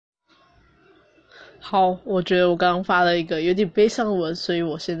好，我觉得我刚刚发了一个有点悲伤的文，所以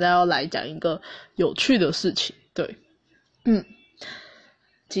我现在要来讲一个有趣的事情。对，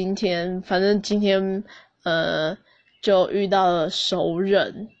反正今天就遇到了熟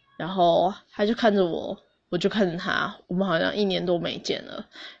人，然后他就看着我，我就看着他，我们好像1年多没见了，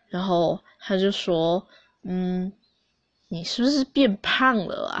然后他就说，你是不是变胖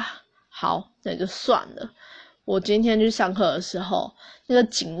了啊？好，那就算了。我今天去上课的时候，那个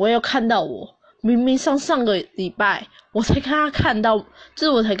警卫又看到我，明明上个礼拜我才跟他看到，就是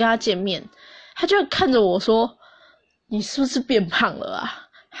我才跟他见面，他就看着我说，你是不是变胖了啊？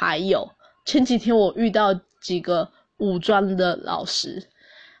还有前几天我遇到几个五专的老师，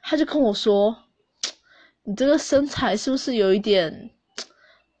他就跟我说，你这个身材是不是有一点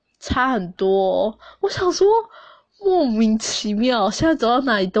差很多哦？我想说莫名其妙，现在走到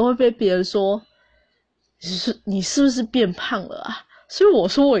哪里都会被别人说你是不是变胖了啊？所以我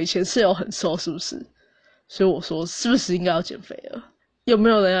说我以前是有很瘦，是不是？所以我说是不是应该要减肥了？有没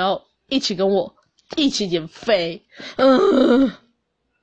有人要一起跟我一起减肥？